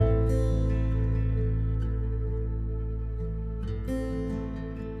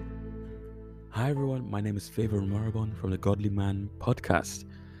Hi everyone, my name is Favor Marabon from the Godly Man podcast.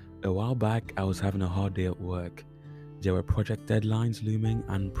 A while back, I was having a hard day at work. There were project deadlines looming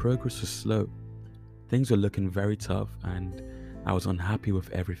and progress was slow. Things were looking very tough and I was unhappy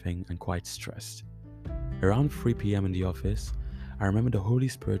with everything and quite stressed. Around 3 p.m. in the office, I remember the Holy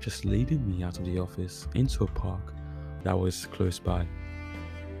Spirit just leading me out of the office into a park that was close by.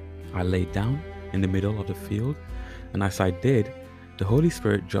 I laid down in the middle of the field, and as I did, the Holy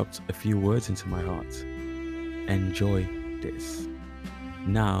Spirit dropped a few words into my heart. Enjoy this.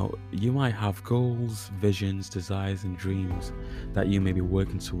 Now, you might have goals, visions, desires, and dreams that you may be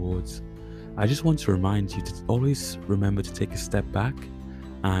working towards. I just want to remind you to always remember to take a step back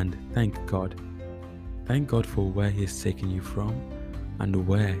and thank God. Thank God for where He has taken you from and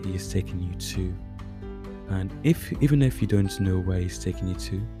where He is taking you to. And even if you don't know where He's taking you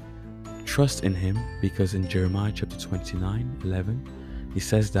to, trust in Him, because in Jeremiah chapter 29:11, He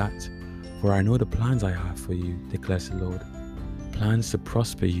says that, "For I know the plans I have for you, declares the Lord, plans to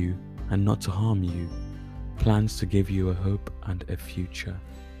prosper you and not to harm you, plans to give you a hope and a future."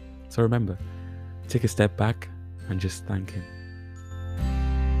 So remember, take a step back and just thank Him.